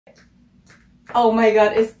Oh my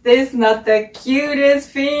god, is this not the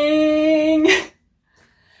cutest thing?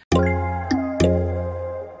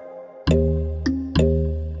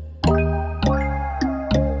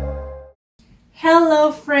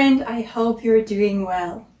 Hello friend, I hope you're doing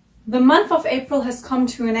well. The month of April has come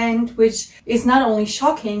to an end, which is not only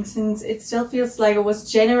shocking since it still feels like it was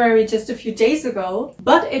January just a few days ago,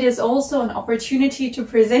 but it is also an opportunity to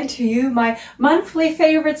present to you my monthly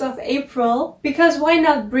favorites of April, because why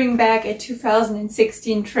not bring back a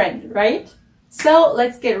 2016 trend, right? So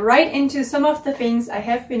let's get right into some of the things I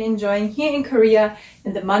have been enjoying here in Korea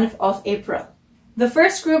in the month of April. The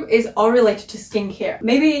first group is all related to skincare.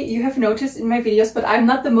 Maybe you have noticed in my videos, but I'm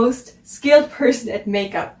not the most skilled person at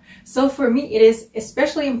makeup. So for me, it is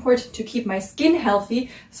especially important to keep my skin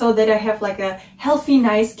healthy so that I have like a healthy,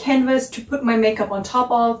 nice canvas to put my makeup on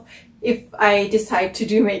top of if I decide to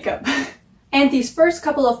do makeup. And these first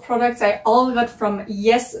couple of products I all got from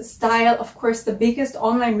YesStyle, of course the biggest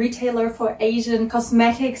online retailer for Asian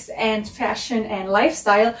cosmetics and fashion and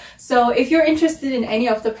lifestyle. So if you're interested in any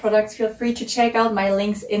of the products, feel free to check out my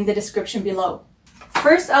links in the description below.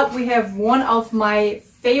 First up, we have one of my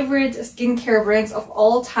favorite skincare brands of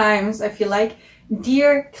all times, I feel like,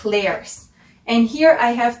 Dear Klairs. And here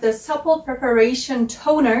I have the Supple Preparation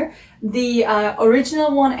Toner, the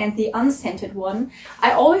original one and the unscented one.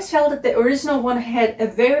 I always felt that the original one had a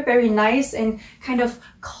very nice and kind of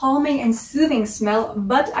calming and soothing smell,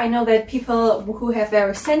 but I know that people who have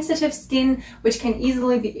very sensitive skin, which can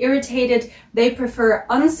easily be irritated, they prefer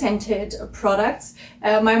unscented products.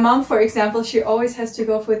 My mom, for example, she always has to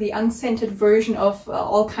go for the unscented version of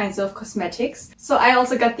all kinds of cosmetics. So I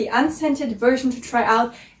also got the unscented version to try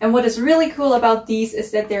out, and what is really cool about these is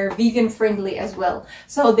that they're vegan friendly as well.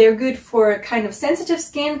 So they're good for kind of sensitive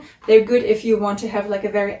skin, they're good if you want to have like a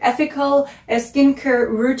very ethical skincare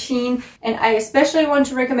routine, and I especially want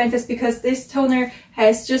to recommend this because this toner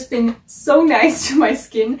has just been so nice to my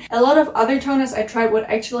skin. A lot of other toners I tried would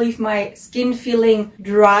actually leave my skin feeling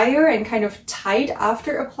drier and kind of tight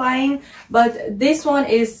after applying, but this one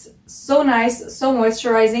is so nice, so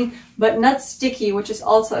moisturizing, but not sticky, which is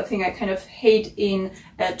also a thing I kind of hate in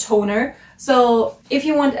a toner. So if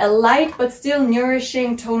you want a light but still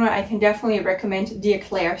nourishing toner, I can definitely recommend Dear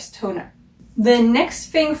Klairs toner. The next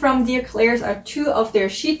thing from Dear Klairs are two of their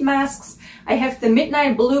sheet masks. I have the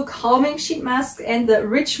Midnight Blue Calming Sheet Mask and the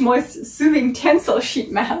Rich Moist Soothing Tensile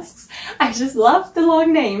Sheet Masks. I just love the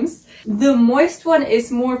long names. The moist one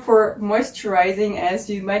is more for moisturizing, as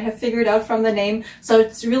you might have figured out from the name. So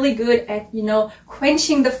it's really good at, you know,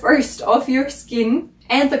 quenching the thirst of your skin.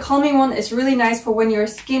 And the calming one is really nice for when your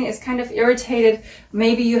skin is kind of irritated.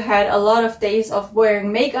 Maybe you had a lot of days of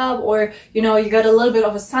wearing makeup, or, you know, you got a little bit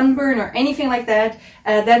of a sunburn or anything like that.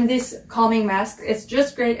 Then this calming mask is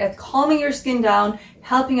just great at calming your skin down,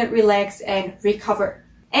 helping it relax and recover.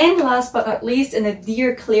 And last but not least, in the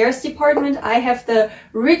Dear Klairs department, I have the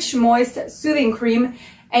Rich Moist Soothing Cream.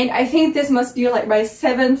 And I think this must be like my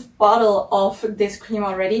 7th bottle of this cream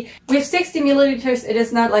already. With 60 milliliters, it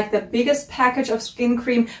is not like the biggest package of skin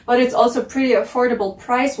cream, but it's also pretty affordable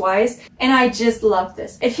price-wise. And I just love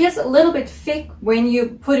this. It feels a little bit thick when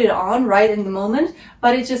you put it on right in the moment,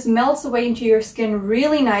 but it just melts away into your skin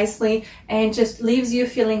really nicely and just leaves you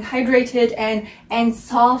feeling hydrated and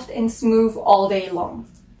soft and smooth all day long.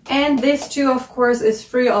 And this too, of course, is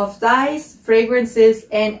free of dyes, fragrances,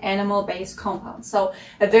 and animal-based compounds. So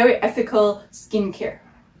a very ethical skincare.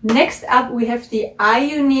 Next up, we have the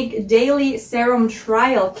iUnique Daily Serum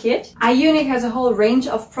Trial Kit. iUnique has a whole range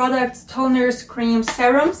of products, toners, creams,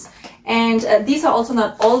 serums. And these are also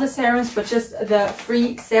not all the serums, but just the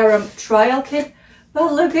free serum trial kit.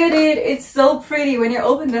 But look at it, it's so pretty. When you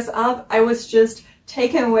open this up, I was just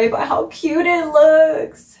taken away by how cute it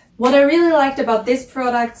looks. What I really liked about these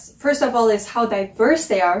products, first of all, is how diverse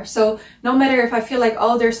they are. So no matter if I feel like,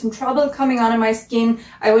 oh, there's some trouble coming on in my skin,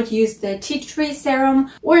 I would use the tea tree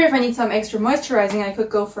serum. Or if I need some extra moisturizing, I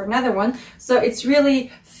could go for another one. So it's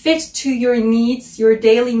really fit to your needs, your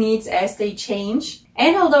daily needs as they change.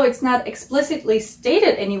 And although it's not explicitly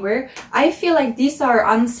stated anywhere, I feel like these are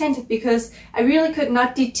unscented because I really could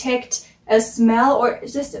not detect a smell or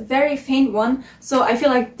just a very faint one. So I feel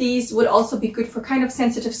like these would also be good for kind of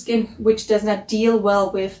sensitive skin which does not deal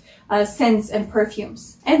well with scents and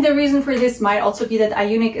perfumes. And the reason for this might also be that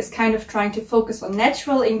iUnique is kind of trying to focus on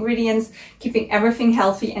natural ingredients, keeping everything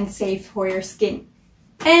healthy and safe for your skin.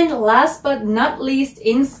 And last but not least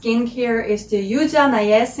in skincare is the Yuja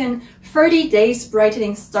Niacin 30 Days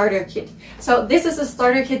Brightening Starter Kit. So this is a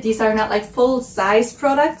starter kit. These are not like full-size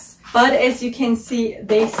products, but as you can see,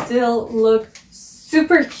 they still look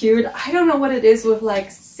super cute. I don't know what it is with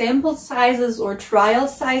like sample sizes or trial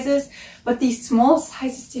sizes, but these small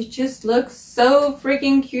sizes, they just look so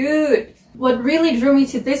freaking cute. What really drew me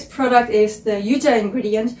to this product is the Yuja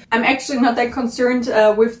ingredient. I'm actually not that concerned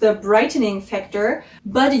with the brightening factor,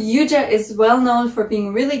 but Yuja is well known for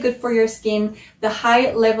being really good for your skin. The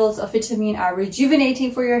high levels of vitamin are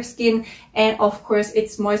rejuvenating for your skin, and of course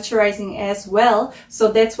it's moisturizing as well.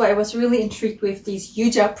 So that's why I was really intrigued with these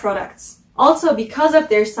Yuja products. Also, because of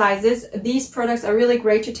their sizes, these products are really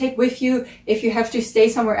great to take with you if you have to stay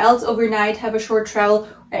somewhere else overnight, have a short travel,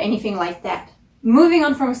 or anything like that. Moving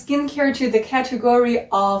on from skincare to the category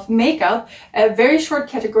of makeup, a very short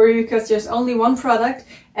category because there's only one product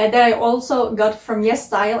that I also got from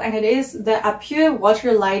YesStyle, and it is the Apure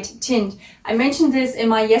Water Light Tint. I mentioned this in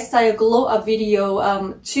my YesStyle Glow Up video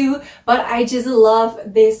too, but I just love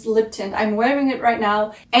this lip tint. I'm wearing it right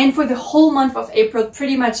now, and for the whole month of April,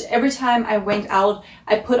 pretty much every time I went out,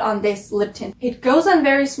 I put on this lip tint. It goes on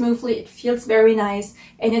very smoothly, it feels very nice,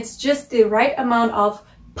 and it's just the right amount of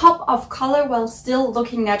pop of color while still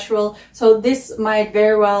looking natural. So this might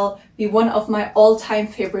very well be one of my all-time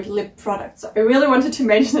favorite lip products. So I really wanted to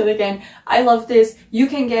mention it again. I love this. You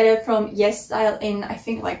can get it from YesStyle in I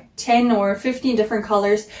think like 10 or 15 different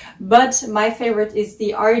colors, but my favorite is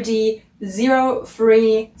the RD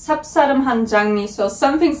 03 Sapsaram Hanjangmi, so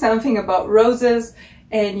something about roses,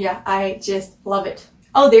 and yeah, I just love it.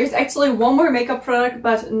 Oh, there's actually one more makeup product,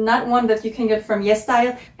 but not one that you can get from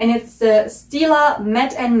YesStyle, and it's the Stila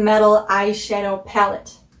Matte and Metal Eyeshadow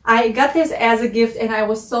Palette. I got this as a gift and I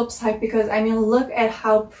was so psyched because, I mean, look at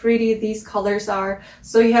how pretty these colors are.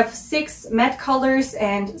 So you have 6 matte colors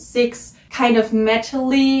and 6 kind of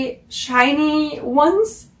metally shiny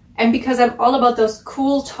ones. And because I'm all about those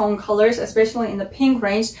cool tone colors, especially in the pink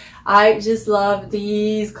range, I just love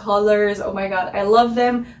these colors. Oh my god, I love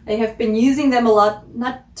them. I have been using them a lot,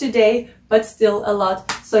 not today, but still a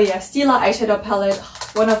lot. So yeah, Stila eyeshadow palette,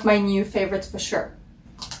 one of my new favorites for sure.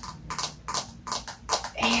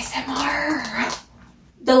 ASMR!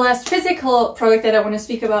 The last physical product that I want to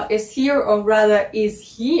speak about is here, or rather is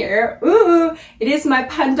here. Ooh, it is my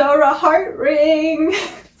Pandora heart ring.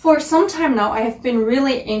 For some time now, I have been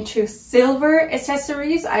really into silver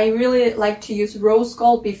accessories. I really like to use rose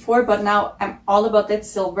gold before, but now I'm all about that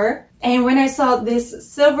silver. And when I saw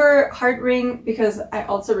this silver heart ring, because I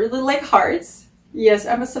also really like hearts, yes,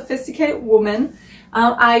 I'm a sophisticated woman,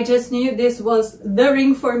 I just knew this was the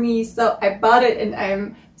ring for me, so I bought it and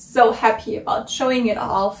I'm so happy about showing it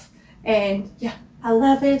off. And yeah, I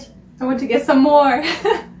love it. I want to get some more.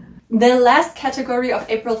 The last category of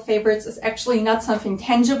April favorites is actually not something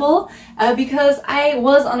tangible because I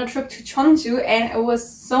was on a trip to Cheonju and it was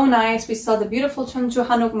so nice. We saw the beautiful Cheonju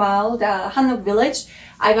Hanok Mall, the Hanok village.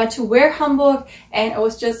 I got to wear hanbok and it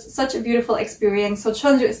was just such a beautiful experience. So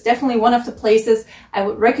Cheonju is definitely one of the places I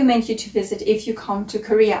would recommend you to visit if you come to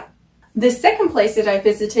Korea. The second place that I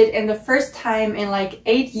visited, and the first time in like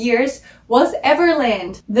 8 years, was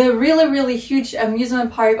Everland, the really huge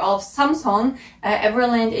amusement park of Samsung.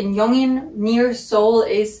 Everland in Yongin near Seoul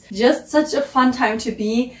is just such a fun time to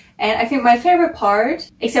be. And I think my favorite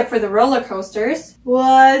part, except for the roller coasters,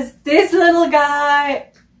 was this little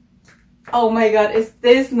guy. Oh my god, is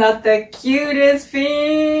this not the cutest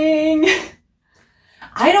thing?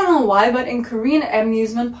 I don't know why, but in Korean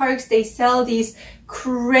amusement parks, they sell these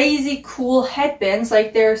crazy cool headbands.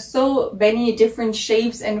 Like, there are so many different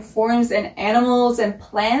shapes and forms and animals and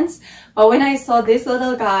plants. But when I saw this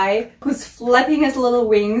little guy who's flapping his little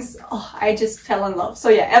wings, oh, I just fell in love. So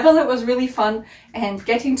yeah, Everland was really fun, and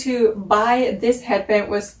getting to buy this headband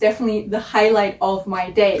was definitely the highlight of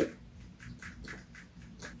my day.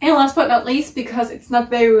 And last but not least, because it's not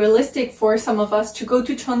very realistic for some of us to go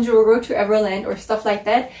to Cheonju or go to Everland or stuff like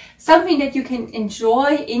that, something that you can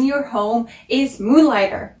enjoy in your home is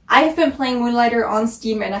Moonlighter. I have been playing Moonlighter on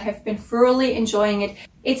Steam and I have been thoroughly enjoying it.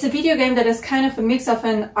 It's a video game that is kind of a mix of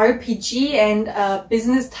an RPG and a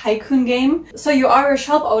business tycoon game. So you are a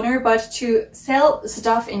shop owner, but to sell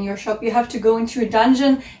stuff in your shop, you have to go into a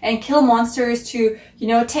dungeon and kill monsters to, you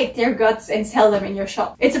know, take their guts and sell them in your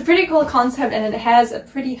shop. It's a pretty cool concept and it has a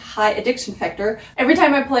pretty high addiction factor. Every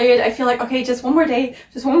time I play it, I feel like, okay, just one more day,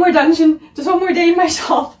 just one more dungeon, just one more day in my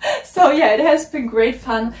shop. So yeah, it has been great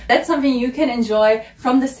fun. That's something you can enjoy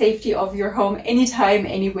from the safety of your home anytime,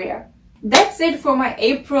 anywhere. That's it for my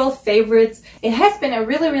April favorites. It has been a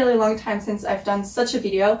really long time since I've done such a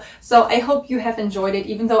video, so I hope you have enjoyed it,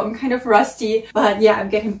 even though I'm kind of rusty. But yeah, I'm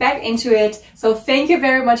getting back into it. So thank you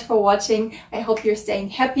very much for watching. I hope you're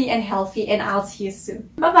staying happy and healthy, and I'll see you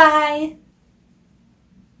soon. Bye bye!